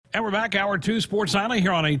And we're back, Hour 2, Sports Island,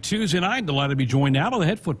 here on a Tuesday night. Delighted to be joined now by the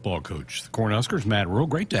head football coach, the Cornhuskers, Matt Rhule.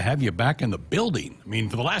 Great to have you back in the building. I mean,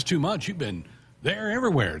 for the last 2 months, you've been there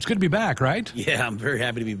everywhere. It's good to be back, right? Yeah, I'm very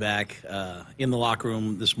happy to be back in the locker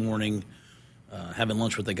room this morning, having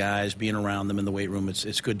lunch with the guys, being around them in the weight room.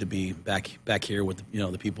 It's good to be back here with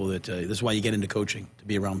the people that this is why you get into coaching, to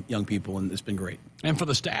be around young people, and it's been great. And for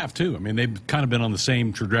the staff, too. I mean, they've kind of been on the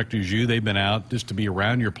same trajectory as you. They've been out just to be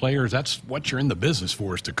around your players. That's what you're in the business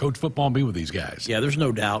for, is to coach football and be with these guys. Yeah, there's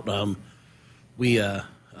no doubt. We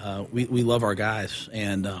love our guys,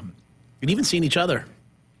 and even seeing each other.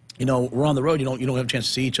 We're on the road. You don't have a chance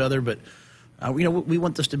to see each other, but we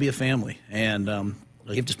want this to be a family, and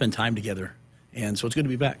you have to spend time together, and so it's good to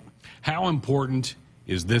be back. How important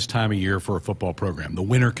is this time of year for a football program, the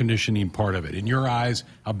winter conditioning part of it? In your eyes,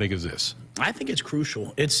 how big is this? I think it's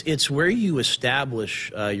crucial. It's where you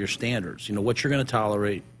establish your standards. What you're going to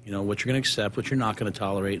tolerate. What you're going to accept. What you're not going to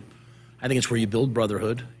tolerate. I think it's where you build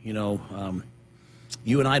brotherhood. You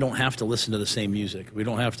and I don't have to listen to the same music. We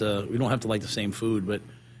don't have to like the same food. But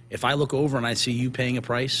if I look over and I see you paying a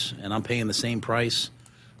price and I'm paying the same price,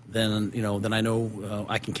 then I know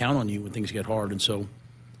I can count on you when things get hard. And so,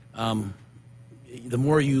 the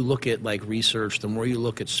more you look at research, the more you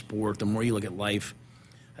look at sport, the more you look at life,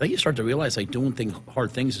 I think you start to realize doing hard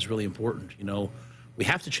things is really important. We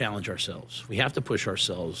have to challenge ourselves. We have to push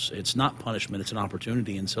ourselves. It's not punishment; it's an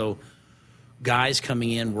opportunity. And so, guys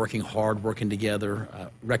coming in, working hard, working together,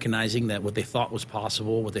 recognizing that what they thought was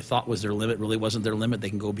possible, what they thought was their limit, really wasn't their limit. They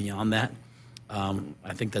can go beyond that.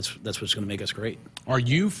 I think that's what's going to make us great. Are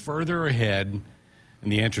you further ahead?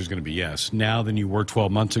 And the answer is going to be yes, now than you were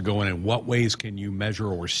 12 months ago, and in what ways can you measure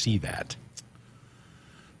or see that?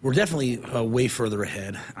 We're definitely way further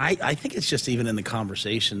ahead. I think it's just even in the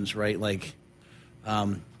conversations, right?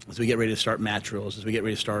 As we get ready to start match drills, as we get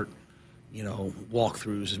ready to start,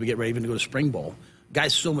 walkthroughs, as we get ready even to go to spring ball,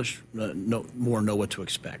 guys so much more know what to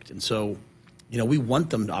expect. And so, we want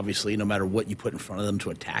them, obviously, no matter what you put in front of them, to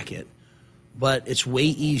attack it. But it's way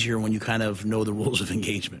easier when you kind of know the rules of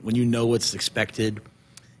engagement, when you know what's expected.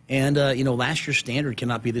 And, last year's standard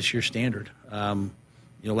cannot be this year's standard.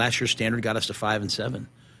 Last year's standard got us to 5-7.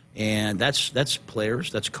 And that's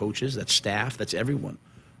players, that's coaches, that's staff, that's everyone.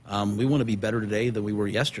 We want to be better today than we were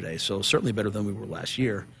yesterday, so certainly better than we were last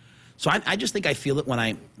year. So I just think I feel it when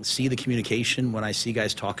I see the communication, when I see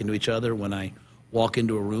guys talking to each other, when I walk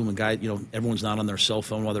into a room and everyone's not on their cell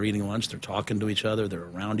phone while they're eating lunch. They're talking to each other. They're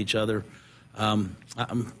around each other. I'm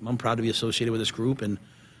proud to be associated with this group, and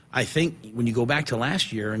I think when you go back to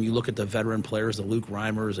last year and you look at the veteran players, the Luke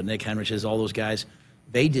Reimers, the Nick Henriches, all those guys,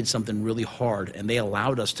 they did something really hard, and they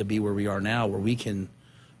allowed us to be where we are now, where we can,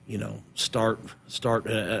 start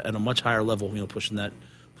at a much higher level, pushing that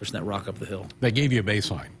rock up the hill. They gave you a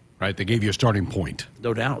baseline, right? They gave you a starting point.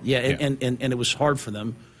 No doubt, yeah. And it was hard for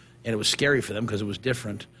them, and it was scary for them because it was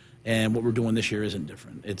different. And what we're doing this year isn't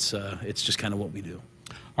different. It's just kind of what we do.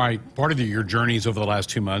 All right, part of your journeys over the last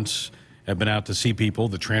 2 months have been out to see people.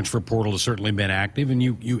 The transfer portal has certainly been active, and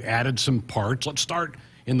you added some parts. Let's start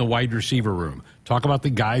in the wide receiver room. Talk about the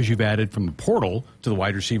guys you've added from the portal to the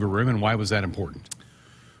wide receiver room, and why was that important?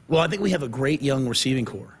 Well, I think we have a great young receiving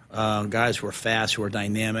core. Guys who are fast, who are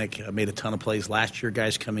dynamic, made a ton of plays last year,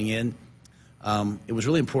 guys coming in. It was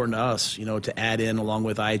really important to us, to add in, along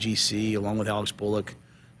with IGC, along with Alex Bullock,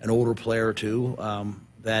 an older player or two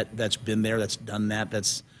that's been there, that's done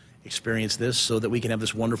that's experienced this, so that we can have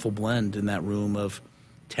this wonderful blend in that room of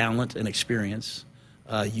talent and experience,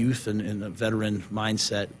 youth and a veteran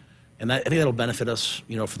mindset. And I think that'll benefit us,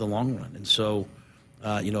 for the long run. And so,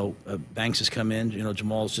 Banks has come in.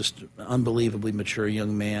 Jamal's just an unbelievably mature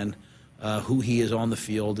young man. Who he is on the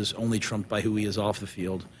field is only trumped by who he is off the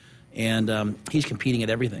field. And he's competing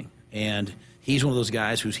at everything. And he's one of those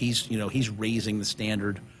guys he's raising the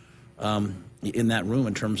standard in that room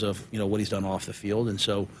in terms of, what he's done off the field. And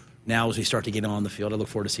so now as we start to get on the field, I look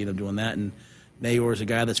forward to seeing him doing that. And Mayor is a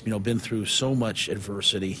guy that's, been through so much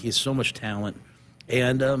adversity. He has so much talent.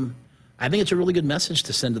 And I think it's a really good message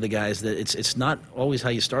to send to the guys that it's not always how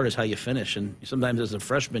you start, it's how you finish. And sometimes as a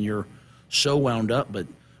freshman, you're so wound up, but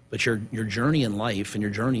your journey in life and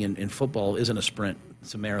your journey in football isn't a sprint.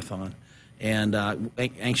 It's a marathon. And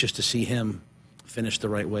anxious to see him finish the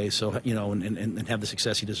right way, so and have the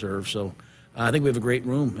success he deserves. So I think we have a great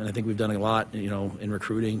room, and I think we've done a lot, in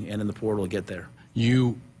recruiting and in the portal to get there.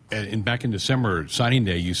 Back in December, signing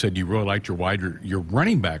day, you said you really liked your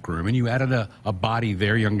running back room, and you added a body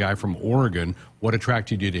there, young guy from Oregon. What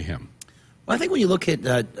attracted you to him? Well, I think when you look at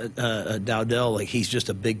Dowdell, he's just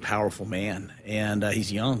a big, powerful man, and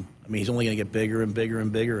he's young. I mean, he's only going to get bigger and bigger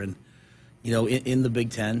and bigger. And in the Big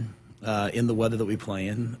Ten, in the weather that we play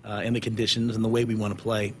in the conditions and the way we want to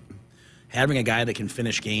play. Having a guy that can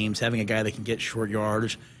finish games, having a guy that can get short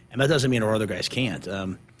yardage, and that doesn't mean our other guys can't.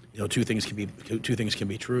 Two things can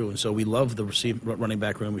be true, and so we love the running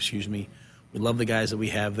back room. We love the guys that we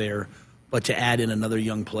have there, but to add in another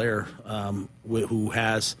young player who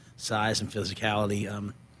has size and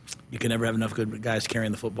physicality, you can never have enough good guys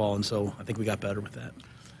carrying the football, and so I think we got better with that.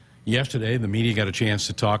 Yesterday, the media got a chance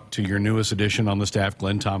to talk to your newest addition on the staff,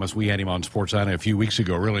 Glenn Thomas. We had him on Sports Island a few weeks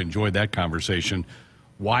ago. Really enjoyed that conversation.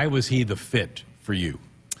 Why was he the fit for you?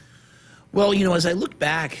 Well, as I look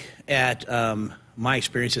back at my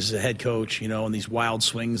experiences as a head coach, and these wild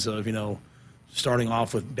swings of, starting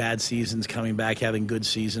off with bad seasons, coming back, having good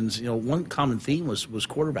seasons, one common theme was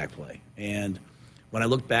quarterback play. And when I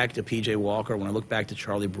look back to P.J. Walker, when I look back to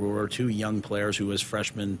Charlie Brewer, two young players who as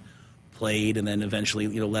freshmen played and then eventually,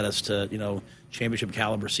 led us to, championship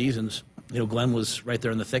caliber seasons, Glenn was right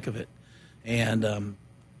there in the thick of it. And,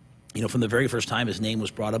 from the very first time his name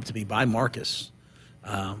was brought up to me by Marcus,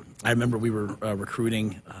 I remember we were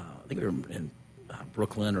recruiting, I think we were in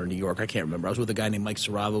Brooklyn or New York, I can't remember. I was with a guy named Mike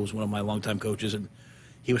Saravo, who was one of my longtime coaches, and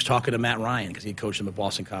he was talking to Matt Ryan because he had coached him at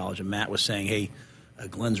Boston College, and Matt was saying, hey,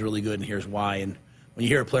 Glenn's really good, and here's why. And when you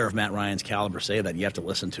hear a player of Matt Ryan's caliber say that, you have to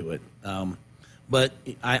listen to it. But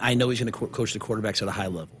I know he's going to coach the quarterbacks at a high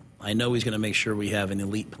level. I know he's going to make sure we have an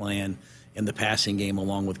elite plan in the passing game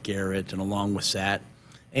along with Garrett and along with Sat.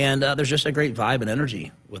 And there's just a great vibe and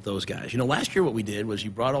energy with those guys. Last year what we did was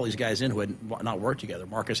you brought all these guys in who had not worked together.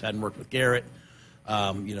 Marcus hadn't worked with Garrett.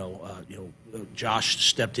 Josh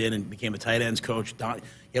stepped in and became a tight ends coach. You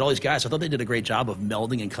had all these guys. I thought they did a great job of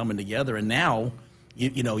melding and coming together. And now,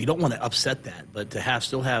 you don't want to upset that, but to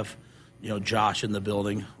still have Josh in the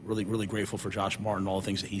building. Really, really grateful for Josh Martin, all the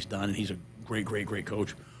things that he's done, and he's a great, great, great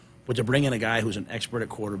coach. But to bring in a guy who's an expert at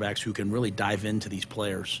quarterbacks who can really dive into these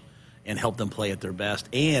players and help them play at their best,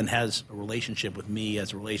 and has a relationship with me,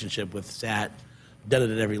 has a relationship with Sat, done it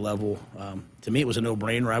at every level. To me, it was a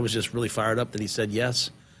no-brainer. I was just really fired up that he said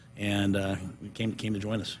yes, and came to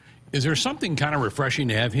join us. Is there something kind of refreshing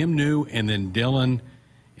to have him new and then Dylan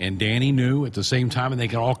and Danny new at the same time, and they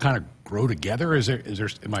can all kind of grow together? Is there?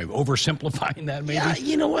 Am I oversimplifying that? Maybe. Yeah,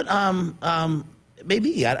 you know what?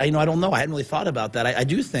 Maybe. I don't know. I hadn't really thought about that. I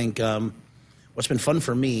do think what's been fun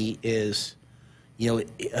for me is,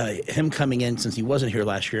 him coming in since he wasn't here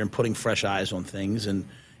last year and putting fresh eyes on things, and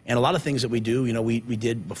a lot of things that we do, we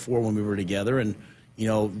did before when we were together, and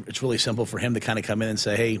it's really simple for him to kind of come in and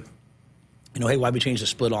say, hey, why'd we change the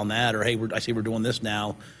split on that, or hey, I see we're doing this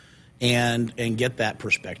now. And get that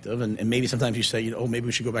perspective, and maybe sometimes you say, maybe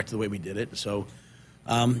we should go back to the way we did it. So,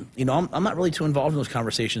 I'm not really too involved in those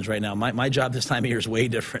conversations right now. My job this time of year is way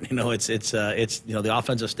different. It's the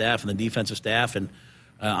offensive staff and the defensive staff, and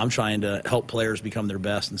I'm trying to help players become their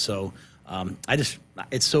best. And so,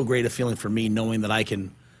 it's so great a feeling for me knowing that I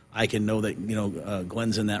can know that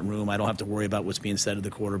Glenn's in that room. I don't have to worry about what's being said to the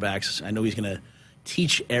quarterbacks. I know he's going to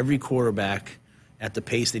teach every quarterback at the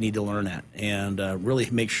pace they need to learn at, and really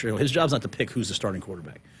make sure his job's not to pick who's the starting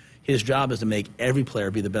quarterback. His job is to make every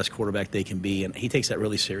player be the best quarterback they can be, and he takes that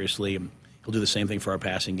really seriously. And he'll do the same thing for our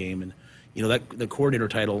passing game. And that the coordinator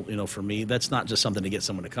title, for me, that's not just something to get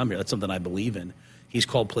someone to come here. That's something I believe in. He's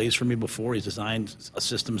called plays for me before. He's designed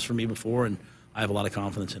systems for me before, and I have a lot of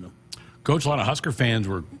confidence in him. Coach, a lot of Husker fans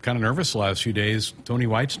were kind of nervous the last few days. Tony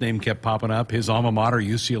White's name kept popping up. His alma mater,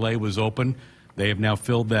 UCLA, was open. They have now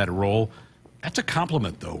filled that role. That's a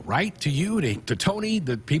compliment, though, right? To you, to Tony,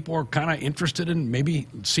 that people are kind of interested in maybe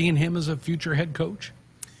seeing him as a future head coach?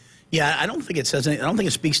 Yeah, I don't think it says anything. I don't think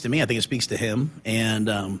it speaks to me. I think it speaks to him.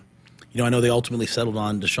 And, I know they ultimately settled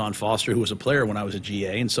on Deshaun Foster, who was a player when I was a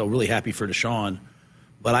GA, and so really happy for Deshaun.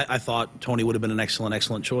 But I thought Tony would have been an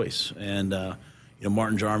excellent choice. And,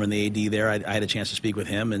 Martin Jarman, the AD there, I had a chance to speak with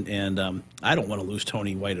him, and I don't want to lose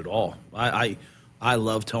Tony White at all. I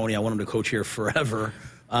love Tony. I want him to coach here forever.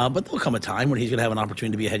 But there'll come a time when he's going to have an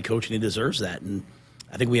opportunity to be a head coach, and he deserves that. And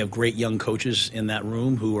I think we have great young coaches in that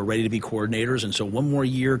room who are ready to be coordinators. And so one more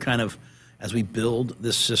year kind of as we build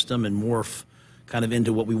this system and morph kind of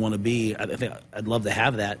into what we want to be, I think I'd love to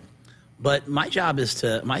have that. But my job is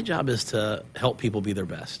to help people be their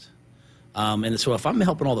best. And so if I'm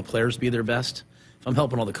helping all the players be their best, if I'm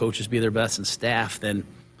helping all the coaches be their best and staff, then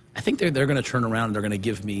I think they're going to turn around and they're going to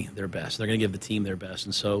give me their best. They're going to give the team their best.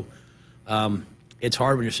 And so it's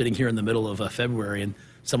hard when you're sitting here in the middle of February and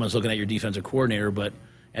someone's looking at your defensive coordinator, but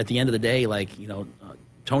at the end of the day,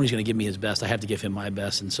 Tony's going to give me his best. I have to give him my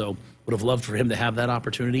best, and so would have loved for him to have that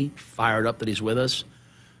opportunity. Fired up that he's with us,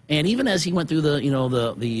 and even as he went through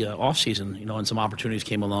the off season, and some opportunities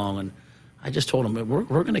came along, and I just told him we're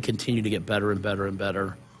going to continue to get better and better and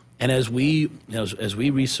better, And as we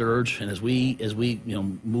research and as we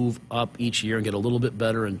move up each year and get a little bit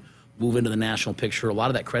better and move into the national picture, a lot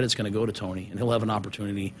of that credit's going to go to Tony, and he'll have an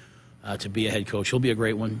opportunity to be a head coach. He'll be a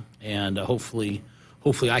great one, and hopefully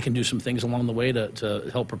I can do some things along the way to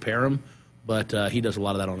help prepare him, but he does a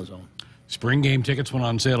lot of that on his own. Spring game tickets went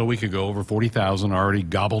on sale a week ago, over 40,000 already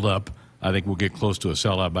gobbled up. I think we'll get close to a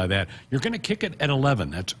sellout by that. You're going to kick it at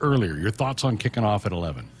 11. That's earlier. Your thoughts on kicking off at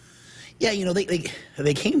 11? Yeah,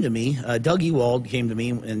 they came to me. Doug Ewald came to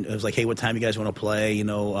me and was like, "Hey, what time you guys want to play?"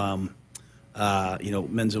 Men's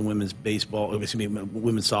and women's baseball. Excuse me,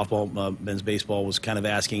 women's softball, men's baseball was kind of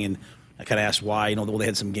asking, and I kind of asked why. Well, they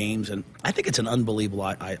had some games, and I think it's an unbelievable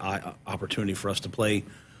opportunity for us to play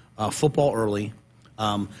football early.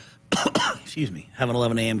 Excuse me, have an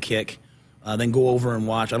 11 a.m. kick, then go over and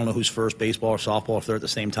watch. I don't know who's first, baseball or softball, if they're at the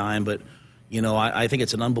same time, but I think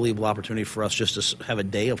it's an unbelievable opportunity for us just to have a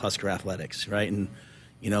day of Husker athletics, right? And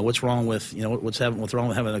what's wrong with what's wrong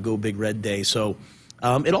with having a Go Big Red day? So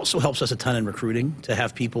it also helps us a ton in recruiting to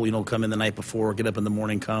have people come in the night before, get up in the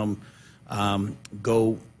morning,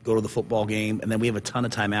 go to the football game, and then we have a ton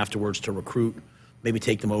of time afterwards to recruit. Maybe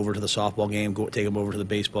take them over to the softball game, take them over to the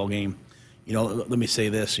baseball game. Let me say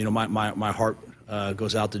this. My heart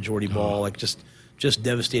goes out to Jordy Ball. Like just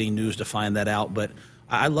devastating news to find that out. But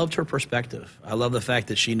I loved her perspective. I love the fact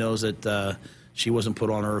that she knows that she wasn't put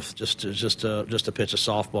on earth just to pitch a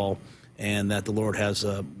softball, and that the Lord has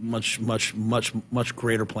much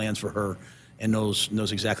greater plans for her, and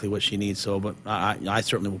knows exactly what she needs. So, but I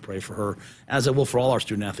certainly will pray for her, as I will for all our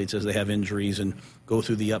student athletes as they have injuries and go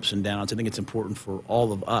through the ups and downs. I think it's important for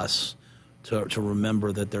all of us to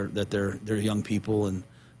remember that they're young people, and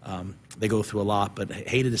they go through a lot. But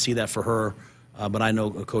hated to see that for her. But I know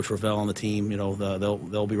Coach Ravel and the team,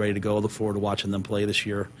 they'll be ready to go. I look forward to watching them play this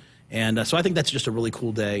year. And so I think that's just a really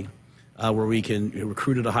cool day where we can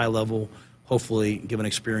recruit at a high level, hopefully give an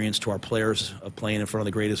experience to our players of playing in front of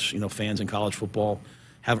the greatest fans in college football,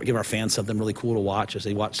 give our fans something really cool to watch as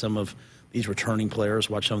they watch some of these returning players,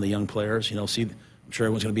 watch some of the young players. I'm sure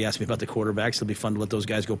everyone's going to be asking me about the quarterbacks. It'll be fun to let those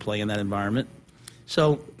guys go play in that environment.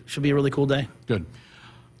 So it should be a really cool day. Good.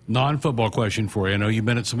 Non-football question for you. I know you've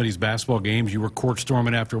been at some of these basketball games. You were court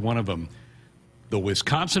storming after one of them. The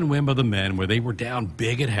Wisconsin win by the men, where they were down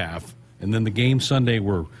big at half, and then the game Sunday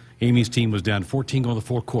where Amy's team was down 14 going to the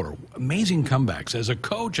fourth quarter. Amazing comebacks. As a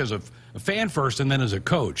coach, as a fan first, and then as a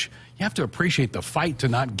coach, you have to appreciate the fight to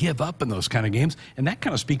not give up in those kind of games, and that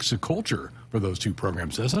kind of speaks to culture for those two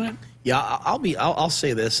programs, doesn't it? Yeah, I'll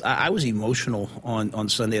say this. I was emotional on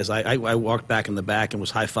Sunday as I walked back in the back and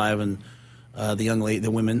was high-fiving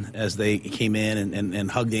the women as they came in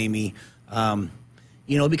and hugged Amy,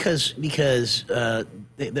 because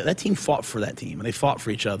that team fought for that team, and they fought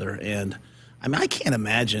for each other. And I mean, I can't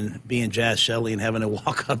imagine being Jazz Shelley and having to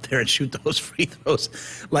walk up there and shoot those free throws.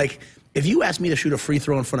 Like, if you asked me to shoot a free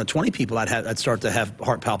throw in front of 20 people, I'd start to have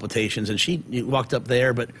heart palpitations. And she walked up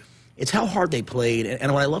there, but it's how hard they played.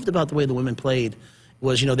 And what I loved about the way the women played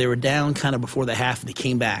was, they were down kind of before the half, and they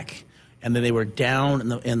came back. And then they were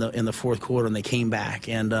down in the fourth quarter, and they came back,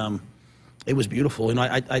 and it was beautiful.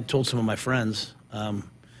 I told some of my friends, if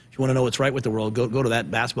you want to know what's right with the world, go to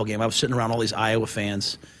that basketball game. I was sitting around all these Iowa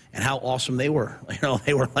fans, and how awesome they were.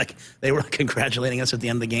 They were congratulating us at the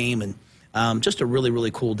end of the game, and just a really,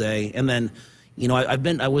 really cool day. And then,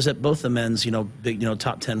 I was at both the men's, big,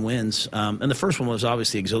 top 10 wins, and the first one was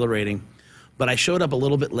obviously exhilarating. But I showed up a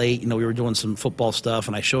little bit late. We were doing some football stuff,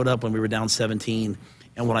 and I showed up when we were down 17.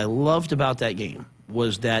 And what I loved about that game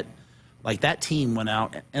was that, that team went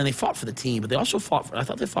out and they fought for the team, but they also fought for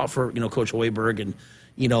Coach Hoiberg, and,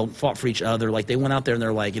 fought for each other. Like, they went out there and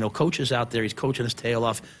they're like, Coach is out there, he's coaching his tail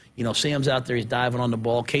off. Sam's out there, he's diving on the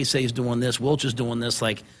ball. Casey's doing this, Wilch is doing this.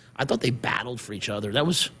 Like, I thought they battled for each other.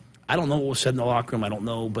 I don't know what was said in the locker room, I don't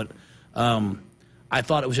know, but I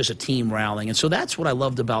thought it was just a team rallying. And so that's what I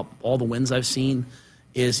loved about all the wins I've seen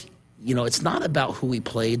is, it's not about who we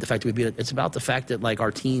played, the fact that we beat it. It's about the fact that, our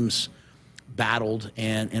teams battled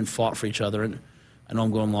and fought for each other. And I know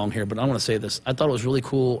I'm going long here, but I want to say this. I thought it was really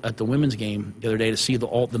cool at the women's game the other day to see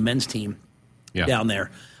the men's team down there.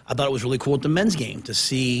 I thought it was really cool at the men's game to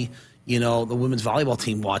see, the women's volleyball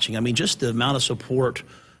team watching. I mean, just the amount of support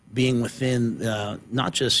being within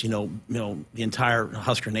not just, the entire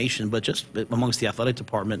Husker Nation, but just amongst the athletic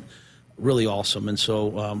department. Really awesome, and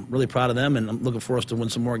so really proud of them, and I'm looking for us to win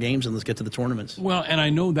some more games, and let's get to the tournaments. Well, and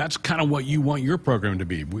I know that's kind of what you want your program to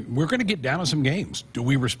be. We're going to get down to some games. Do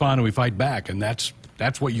we respond? Do we fight back? And that's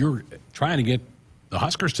what you're trying to get the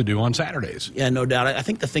Huskers to do on Saturdays. Yeah, no doubt. I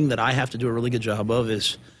think the thing that I have to do a really good job of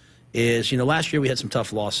is last year we had some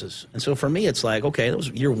tough losses, and so for me it's like, okay, that was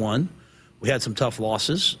year one. We had some tough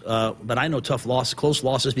losses, but I know close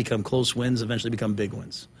losses become close wins, eventually become big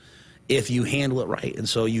wins, if you handle it right. And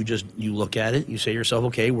so you look at it, you say to yourself,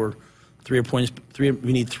 okay, we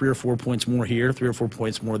need 3 or 4 points more here, 3 or 4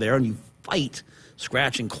 points more there, and you fight,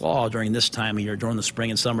 scratch and claw during this time of year, during the spring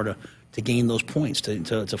and summer to gain those points,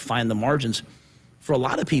 to find the margins. For a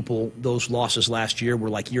lot of people, those losses last year were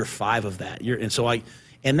like year 5 of that.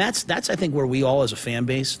 And that's I think where we all as a fan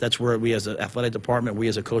base, that's where we as an athletic department, we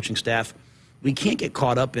as a coaching staff, we can't get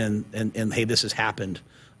caught up in hey, this has happened.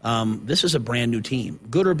 This is a brand new team,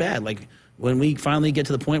 good or bad. Like when we finally get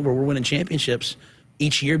to the point where we're winning championships,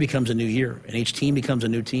 each year becomes a new year, and each team becomes a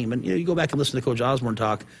new team. And you go back and listen to Coach Osborne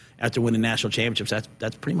talk after winning national championships.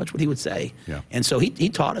 That's pretty much what he would say. Yeah. And so he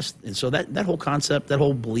taught us. And so that whole concept, that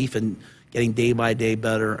whole belief in getting day by day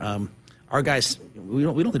better. Our guys, we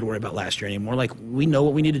don't need to worry about last year anymore. Like we know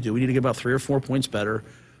what we need to do. We need to get about 3 or 4 points better.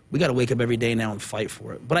 We got to wake up every day now and fight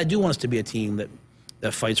for it. But I do want us to be a team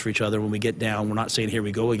that fights for each other when we get down. We're not saying, here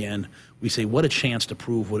we go again. We say, what a chance to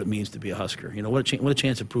prove what it means to be a Husker. What a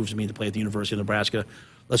chance it proves to me to play at the University of Nebraska.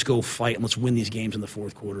 Let's go fight and let's win these games in the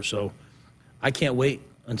fourth quarter. So I can't wait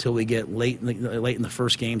until we get late in the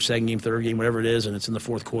first game, second game, third game, whatever it is, and it's in the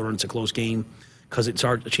fourth quarter and it's a close game, because it's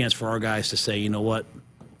a chance for our guys to say, you know what,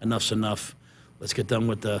 enough's enough. Let's get done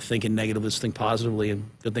with thinking negative. Let's think positively, and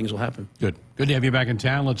good things will happen. Good to have you back in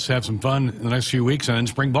town. Let's have some fun in the next few weeks and then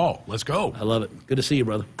spring ball. Let's go. I love it. Good to see you,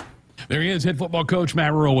 brother. There he is, head football coach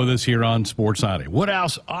Matt Rhule with us here on Sports Sunday.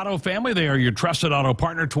 Woodhouse Auto Family, they are your trusted auto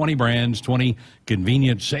partner, 20 brands, 20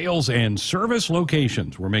 convenient sales and service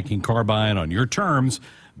locations. We're making car buying on your terms.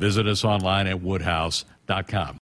 Visit us online at woodhouse.com.